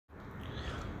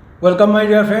Welcome my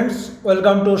dear friends,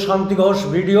 welcome to Shanti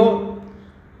Ghosh video.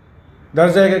 There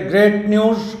is a great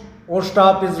news,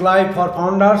 Onpassive is live for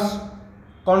founders.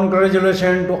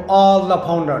 Congratulations to all the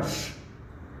founders.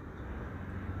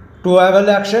 To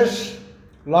avail access,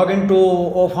 log into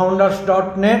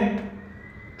ofounders.net,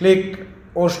 click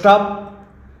Onpassive,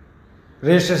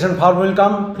 registration form will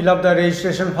come, fill up the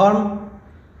registration form.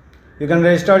 You can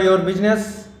register your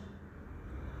business.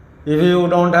 If you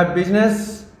don't have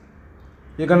business,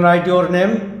 you can write your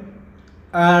name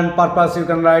and purpose, you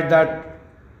can write that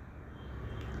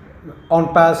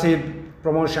Onpassive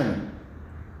promotion.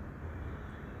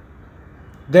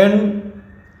 Then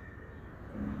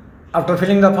after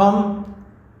filling the form,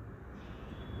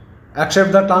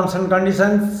 accept the terms and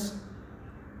conditions,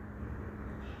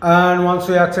 and once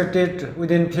you accept it,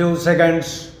 within few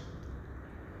seconds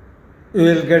you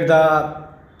will get the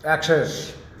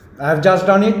access. I have just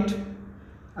done it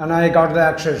and I got the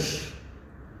access.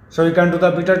 So you can do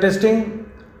the beta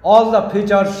testing. All the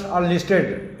features are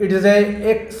listed. It is a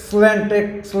excellent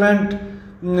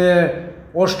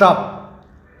Onpassive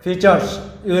features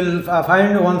you will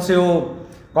find once you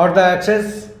got the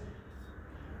access.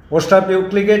 Onpassive, you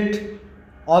click it,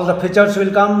 all the features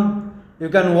will come. You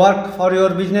can work for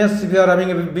your business if you are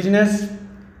having a business.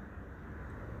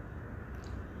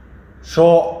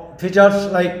 So features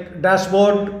like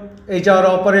dashboard, HR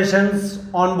operations,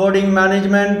 onboarding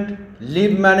management,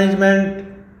 leave management,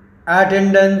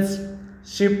 attendance,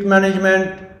 shift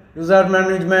management, user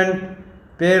management,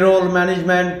 payroll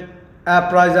management,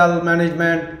 appraisal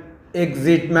management,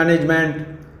 exit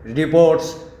management,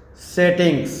 reports,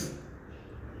 settings.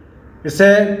 It's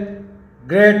a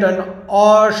great and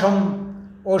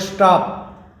awesome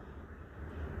Onpassive.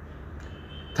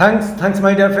 Thanks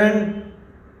my dear friend.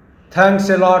 Thanks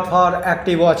a lot for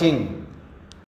active watching.